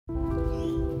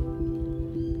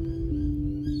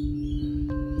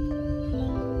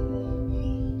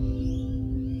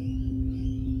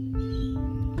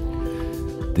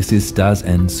This is Stars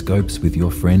and Scopes with your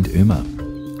friend Uma,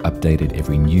 updated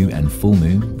every new and full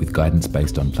moon with guidance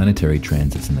based on planetary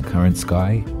transits in the current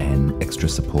sky and extra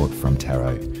support from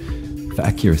tarot. For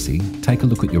accuracy, take a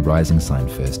look at your rising sign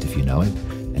first if you know it,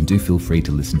 and do feel free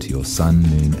to listen to your sun,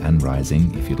 moon and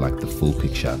rising if you'd like the full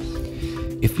picture.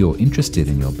 If you're interested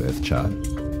in your birth chart,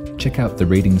 check out the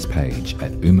readings page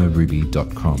at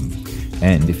umaruby.com,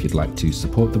 and if you'd like to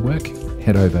support the work,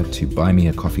 head over to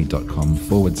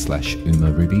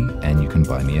buymeacoffee.com/umaruby and you can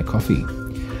buy me a coffee.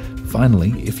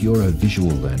 Finally, if you're a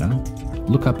visual learner,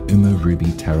 look up Uma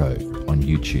Ruby Tarot on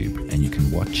YouTube and you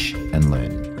can watch and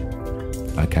learn.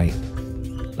 Okay,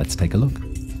 let's take a look.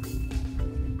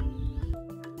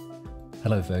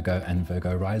 Hello Virgo and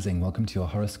Virgo rising, welcome to your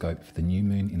horoscope for the new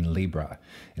moon in Libra.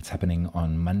 It's happening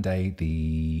on Monday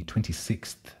the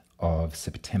 26th of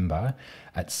September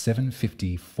at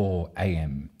 7:54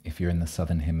 a.m. if you're in the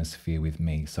southern hemisphere with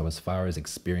me. So as far as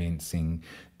experiencing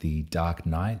the dark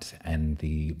night and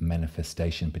the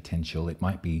manifestation potential, it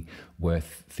might be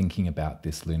worth thinking about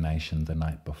this lunation the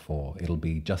night before. It'll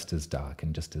be just as dark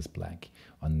and just as black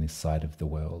on this side of the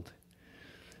world.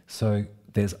 So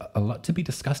there's a lot to be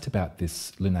discussed about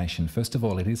this lunation. First of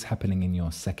all, it is happening in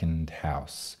your second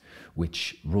house,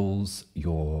 which rules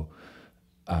your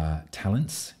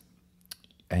talents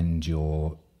and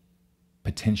your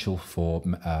potential for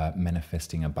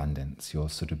manifesting abundance, your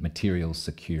sort of material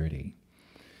security.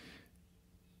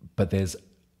 But there's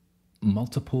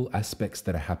multiple aspects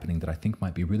that are happening that I think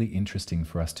might be really interesting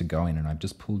for us to go in. And I've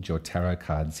just pulled your tarot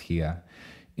cards here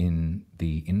in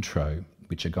the intro,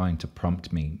 which are going to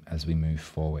prompt me as we move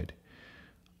forward.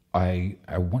 I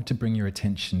want to bring your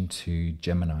attention to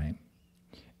Gemini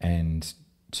and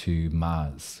to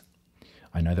Mars.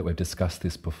 I know that we've discussed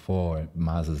this before.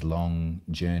 Mars's long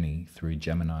journey through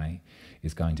Gemini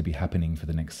is going to be happening for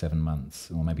the next 7 months,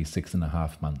 or maybe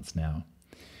 6.5 months now.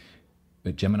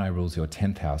 But Gemini rules your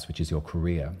 10th house, which is your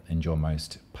career and your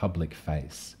most public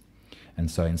face. And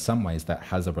so in some ways that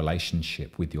has a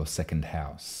relationship with your second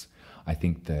house. I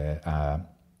think the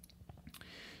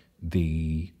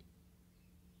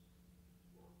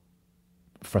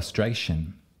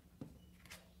frustration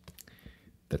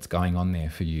that's going on there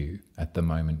for you at the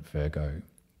moment, Virgo,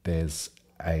 there's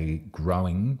a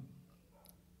growing,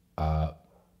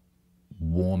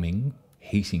 warming,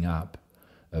 heating up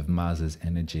of Mars's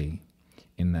energy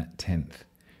in that 10th.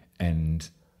 And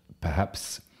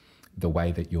perhaps the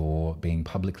way that you're being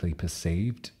publicly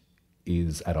perceived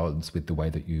is at odds with the way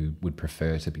that you would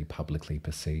prefer to be publicly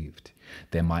perceived.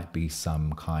 There might be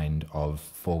some kind of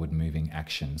forward-moving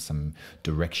action, some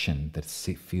direction that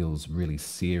feels really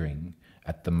searing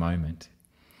at the moment.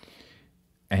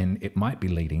 And it might be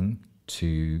leading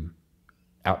to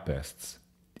outbursts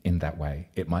in that way.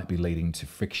 It might be leading to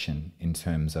friction in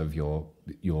terms of your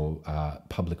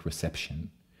public reception.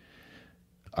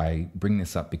 I bring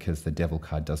this up because the Devil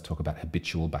card does talk about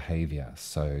habitual behavior.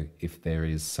 So if there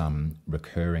is some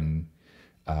recurring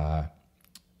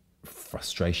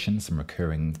frustration, some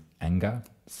recurring anger,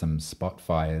 some spot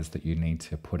fires that you need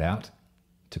to put out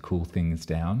to cool things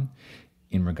down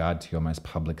in regard to your most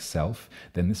public self,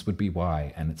 then this would be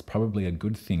why. And it's probably a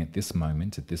good thing at this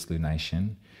moment, at this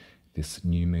lunation, this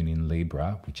new moon in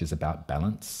Libra, which is about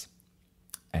balance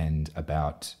and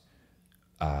about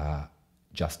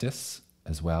justice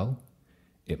as well.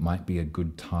 It might be a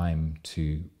good time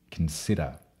to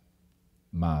consider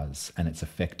Mars and its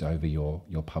effect over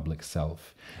your public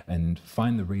self, and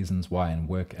find the reasons why, and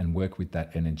work with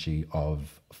that energy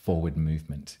of forward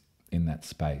movement in that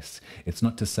space. It's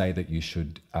not to say that you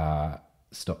should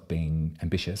stop being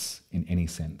ambitious in any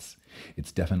sense.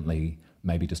 It's definitely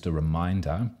maybe just a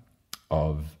reminder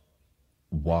of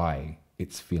why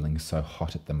it's feeling so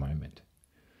hot at the moment.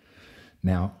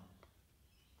 Now,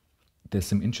 there's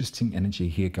some interesting energy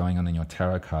here going on in your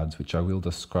tarot cards, which I will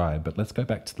describe, but let's go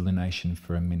back to the lunation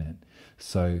for a minute.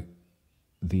 So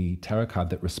the tarot card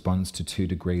that responds to 2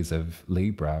 degrees of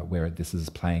Libra, where this is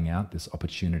playing out, this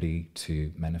opportunity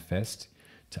to manifest,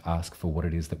 to ask for what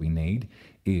it is that we need,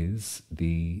 is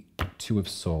the 2 of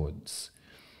Swords,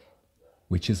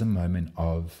 which is a moment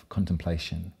of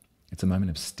contemplation. It's a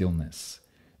moment of stillness,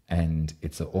 and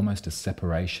it's almost a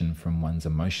separation from one's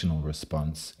emotional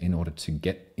response in order to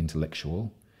get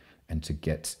intellectual and to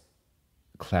get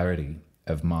clarity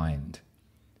of mind,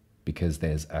 because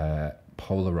there's a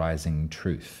polarizing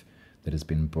truth that has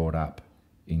been brought up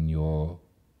in your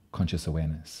conscious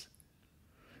awareness.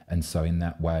 And so in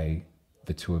that way,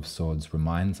 the 2 of Swords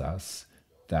reminds us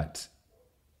that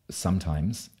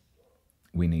sometimes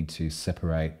we need to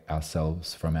separate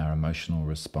ourselves from our emotional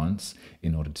response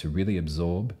in order to really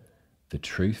absorb the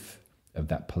truth of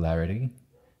that polarity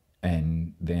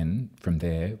And then from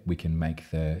there, we can make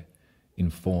the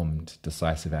informed,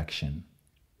 decisive action.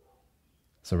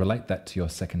 So relate that to your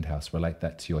second house, relate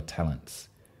that to your talents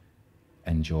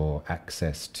and your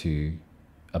access to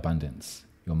abundance,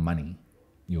 your money,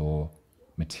 your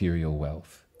material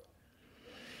wealth.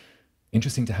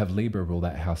 Interesting to have Libra rule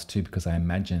that house too, because I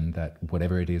imagine that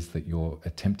whatever it is that you're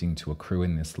attempting to accrue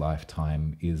in this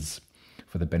lifetime is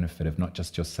for the benefit of not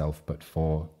just yourself, but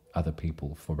for other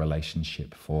people, for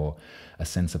relationship, for a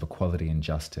sense of equality and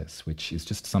justice, which is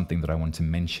just something that I want to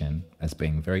mention as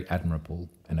being very admirable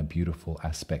and a beautiful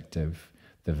aspect of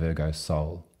the Virgo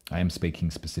soul. I am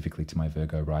speaking specifically to my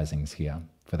Virgo risings here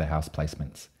for the house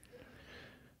placements.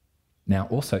 Now,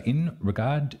 also in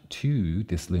regard to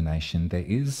this lunation, there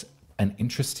is an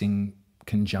interesting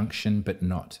conjunction, but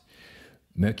not.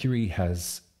 Mercury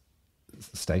has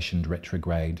stationed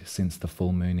retrograde since the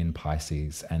full moon in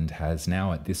Pisces and has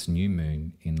now at this new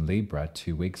moon in Libra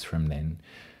 2 weeks from then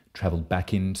traveled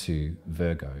back into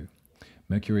Virgo.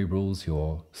 Mercury rules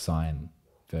your sign,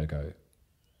 Virgo.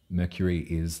 Mercury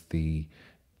is the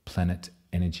planet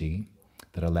energy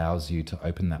that allows you to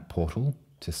open that portal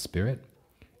to spirit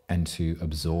and to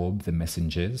absorb the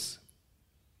messages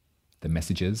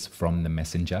from the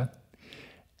messenger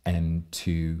and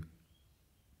to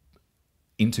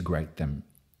integrate them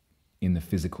in the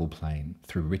physical plane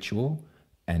through ritual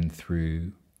and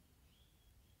through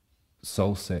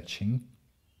soul searching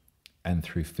and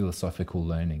through philosophical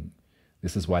learning.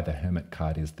 This is why the Hermit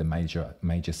card is the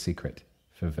major secret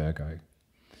for Virgo.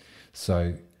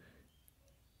 So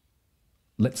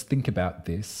let's think about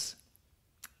this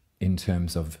in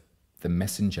terms of the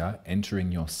messenger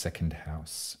entering your second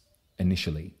house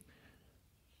initially.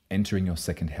 Entering your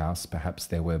second house, perhaps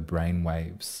there were brain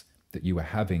waves that you were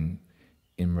having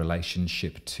in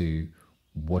relationship to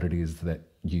what it is that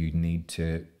you need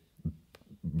to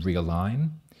realign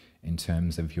in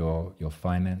terms of your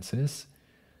finances.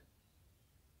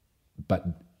 But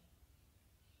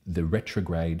the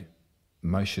retrograde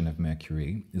motion of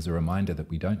Mercury is a reminder that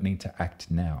we don't need to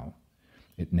act now.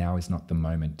 Now is not the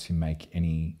moment to make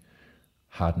any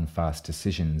hard and fast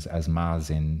decisions, as Mars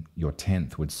in your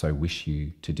 10th would so wish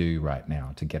you to do right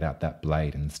now, to get out that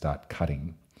blade and start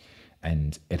cutting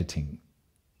and editing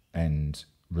and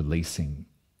releasing.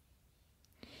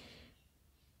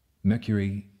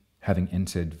 Mercury, having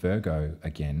entered Virgo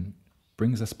again,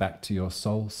 brings us back to your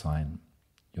soul sign,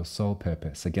 your soul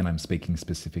purpose. Again, I'm speaking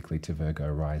specifically to Virgo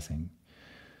rising.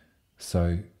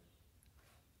 So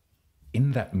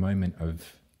in that moment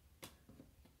of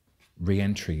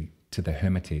re-entry to the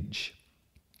hermitage,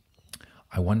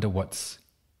 I wonder what's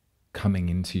coming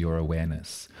into your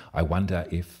awareness. I wonder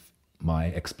if my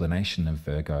explanation of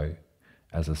Virgo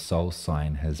as a soul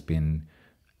sign has been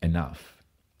enough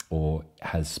or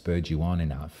has spurred you on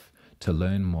enough to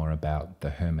learn more about the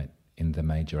hermit in the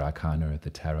major arcana of the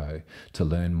tarot, to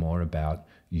learn more about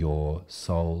your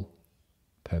soul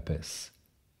purpose,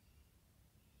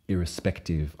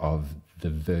 irrespective of the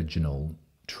virginal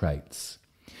traits.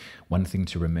 One thing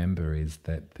to remember is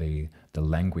that the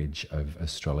language of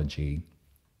astrology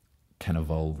can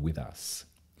evolve with us,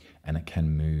 and it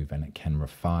can move and it can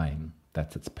refine.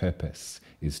 That's its purpose,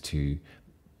 is to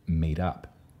meet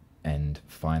up and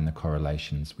find the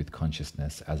correlations with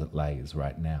consciousness as it lays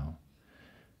right now.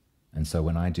 And so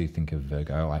when I do think of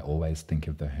Virgo, I always think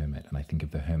of the hermit, and I think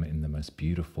of the hermit in the most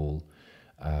beautiful,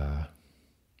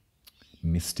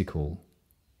 mystical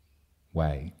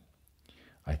way.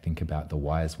 I think about the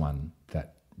wise one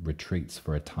that retreats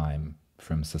for a time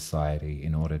from society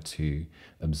in order to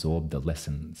absorb the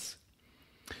lessons.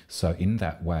 So in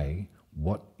that way,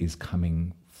 what is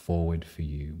coming forward for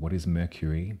you? What is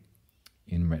Mercury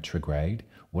in retrograde?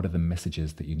 What are the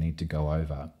messages that you need to go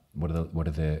over? What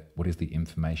is the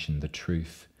information, the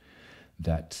truth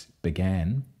that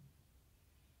began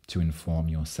to inform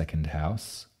your second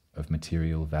house of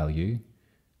material value,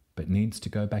 but needs to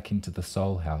go back into the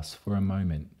soul house for a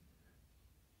moment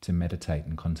to meditate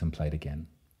and contemplate again?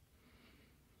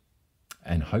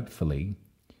 And hopefully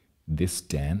this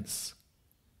dance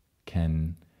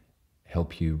can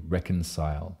help you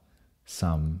reconcile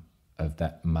some of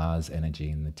that Mars energy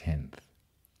in the 10th.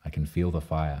 I can feel the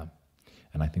fire,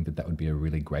 and I think that that would be a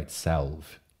really great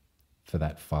salve for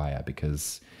that fire,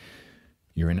 because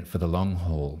you're in it for the long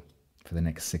haul for the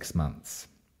next 6 months.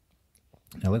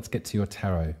 Now let's get to your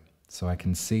tarot. So I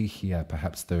can see here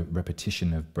perhaps the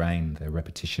repetition of brain, the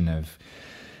repetition of,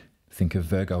 think of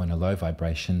Virgo in a low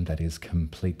vibration that is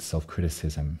complete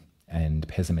self-criticism and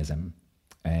pessimism,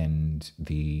 and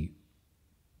the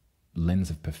lens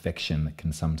of perfection that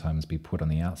can sometimes be put on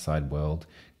the outside world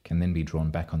can then be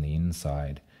drawn back on the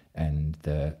inside, and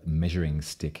the measuring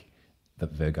stick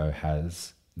that Virgo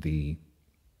has the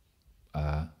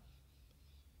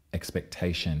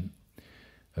expectation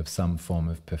of some form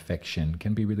of perfection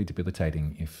can be really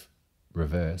debilitating if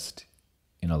reversed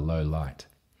in a low light.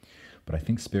 But I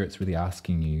think Spirit's really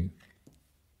asking you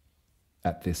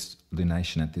at this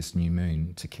lunation, at this new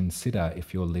moon, to consider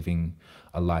if you're living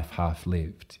a life half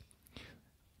lived,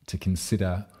 to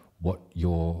consider what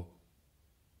your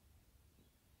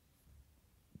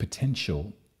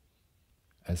potential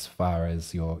as far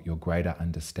as your greater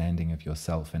understanding of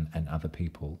yourself and other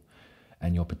people,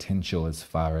 and your potential as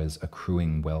far as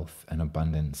accruing wealth and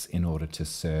abundance in order to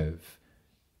serve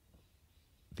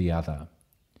the other.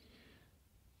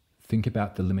 Think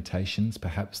about the limitations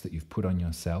perhaps that you've put on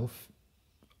yourself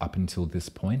up until this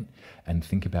point, and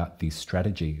think about the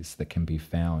strategies that can be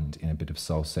found in a bit of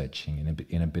soul searching,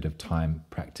 in a bit of time,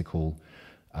 practical,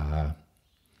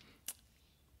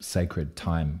 sacred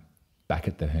time back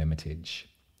at the Hermitage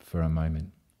for a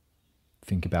moment.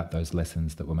 Think about those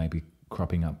lessons that were maybe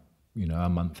cropping up, a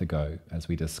month ago as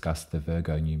we discussed the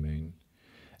Virgo new moon,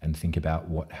 and think about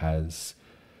what has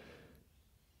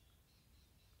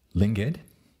lingered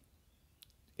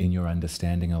in your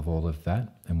understanding of all of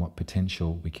that and what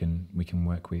potential we can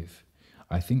work with.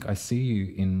 I think I see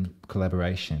you in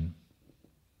collaboration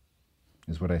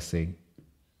is what I see.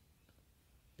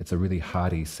 It's a really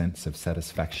hearty sense of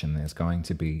satisfaction there's going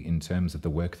to be in terms of the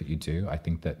work that you do. I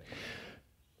think that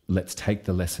let's take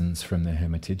the lessons from the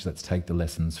Hermitage, let's take the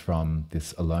lessons from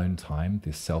this alone time,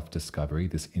 this self-discovery,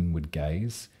 this inward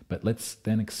gaze, but let's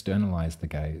then externalize the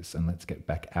gaze and let's get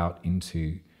back out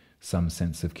into some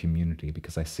sense of community,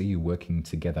 because I see you working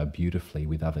together beautifully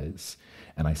with others,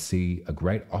 and I see a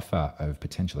great offer of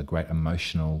potential, a great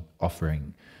emotional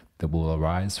offering that will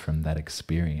arise from that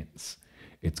experience.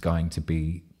 It's going to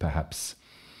be perhaps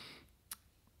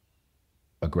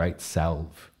a great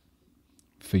salve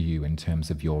for you in terms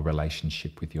of your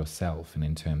relationship with yourself and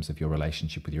in terms of your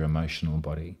relationship with your emotional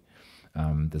body.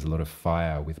 There's a lot of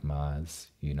fire with Mars,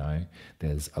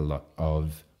 There's a lot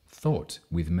of thought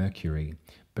with Mercury.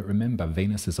 But remember,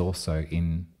 Venus is also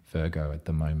in Virgo at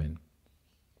the moment,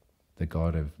 the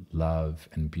god of love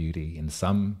and beauty. In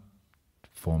some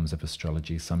forms of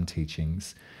astrology, some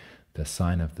teachings, the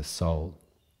sign of the soul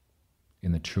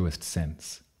in the truest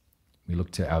sense. We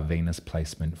look to our Venus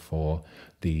placement for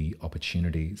the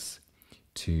opportunities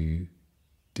to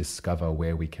discover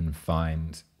where we can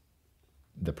find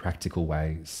the practical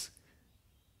ways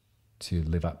to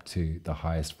live up to the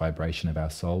highest vibration of our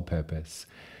soul purpose.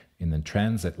 In the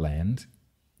transit land,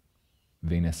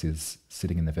 Venus is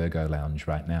sitting in the Virgo lounge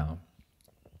right now.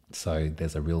 So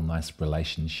there's a real nice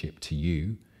relationship to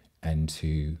you and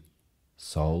to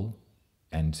soul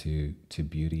and to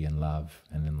beauty and love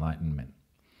and enlightenment.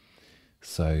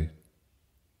 So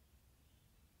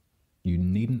you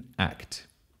needn't act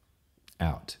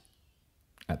out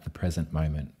at the present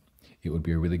moment. It would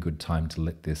be a really good time to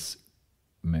let this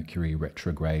Mercury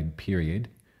retrograde period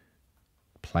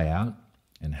play out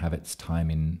and have its time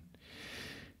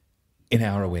in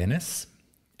our awareness.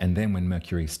 And then when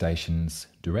Mercury stations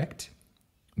direct,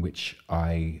 which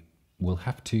I will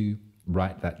have to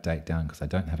write that date down because I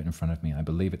don't have it in front of me. I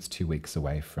believe it's 2 weeks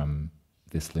away from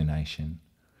this lunation.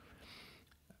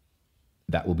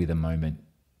 That will be the moment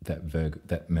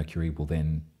that Mercury will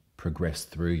then progress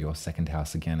through your second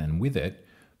house again, and with it,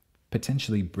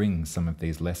 potentially bring some of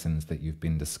these lessons that you've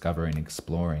been discovering,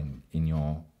 exploring in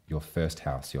your first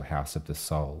house, your house of the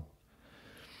soul.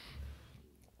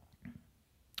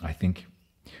 I think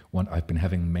I've been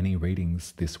having many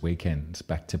readings this weekend,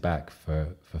 back to back,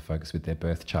 for folks with their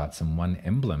birth charts, and one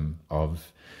emblem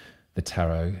of the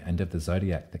tarot and of the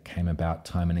zodiac that came about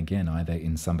time and again, either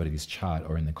in somebody's chart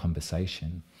or in the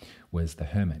conversation, was the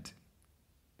Hermit,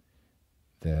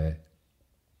 the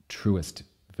truest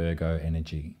Virgo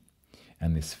energy,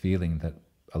 and this feeling that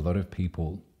a lot of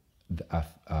people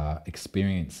are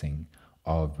experiencing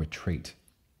of retreat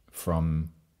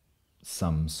from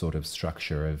some sort of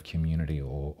structure of community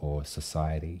or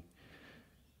society.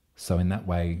 So in that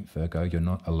way, Virgo, you're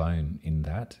not alone in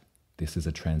that. This is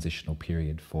a transitional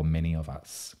period for many of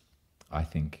us. I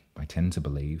tend to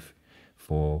believe,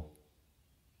 for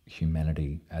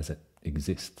humanity as it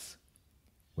exists.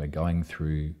 We're going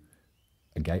through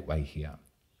a gateway here,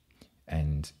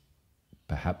 and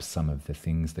perhaps some of the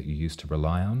things that you used to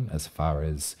rely on as far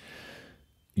as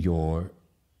your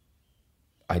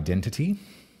identity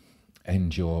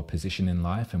and your position in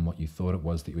life and what you thought it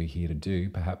was that you were here to do,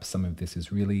 perhaps some of this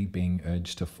is really being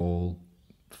urged to fall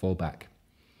back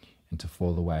and to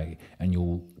fall away. And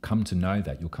you'll come to know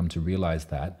that, you'll come to realize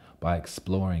that by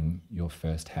exploring your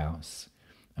first house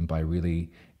and by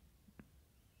really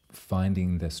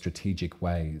finding the strategic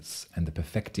ways and the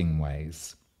perfecting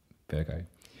ways, Virgo,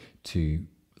 to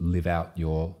live out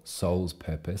your soul's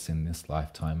purpose in this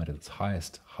lifetime at its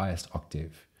highest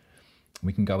octave.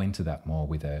 We can go into that more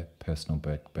with a personal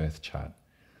birth chart.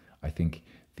 I think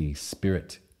the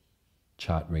spirit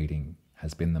chart reading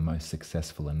has been the most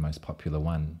successful and most popular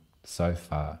one so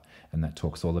far, and that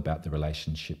talks all about the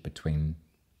relationship between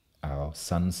our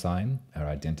sun sign, our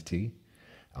identity,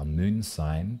 our moon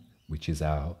sign, which is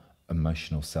our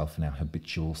emotional self and our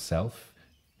habitual self,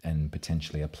 and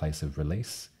potentially a place of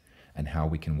release, and how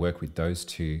we can work with those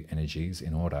two energies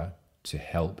in order to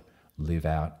help live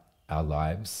out our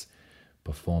lives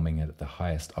performing at the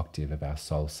highest octave of our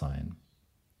soul sign.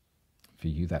 For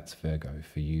you, that's Virgo.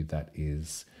 For you, that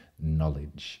is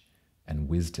knowledge and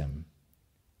wisdom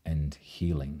and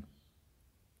healing.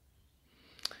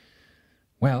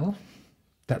 Well,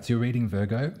 that's your reading,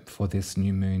 Virgo, for this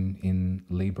new moon in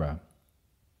Libra.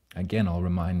 Again, I'll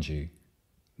remind you,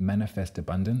 manifest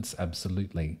abundance,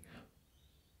 absolutely.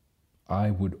 I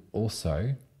would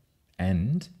also,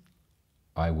 and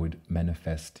I would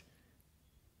manifest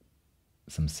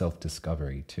some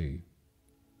self-discovery too.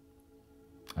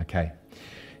 Okay,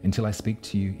 until I speak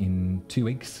to you in 2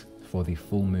 weeks for the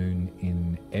full moon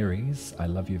in Aries, I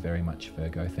love you very much,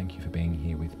 Virgo. Thank you for being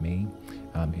here with me.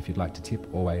 If you'd like to tip,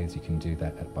 always you can do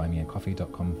that at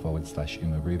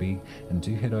buymeacoffee.com/umaruby, and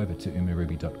do head over to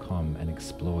umaruby.com and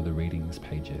explore the readings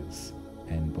pages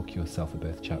and book yourself a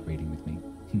birth chart reading with me.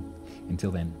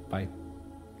 Until then, bye.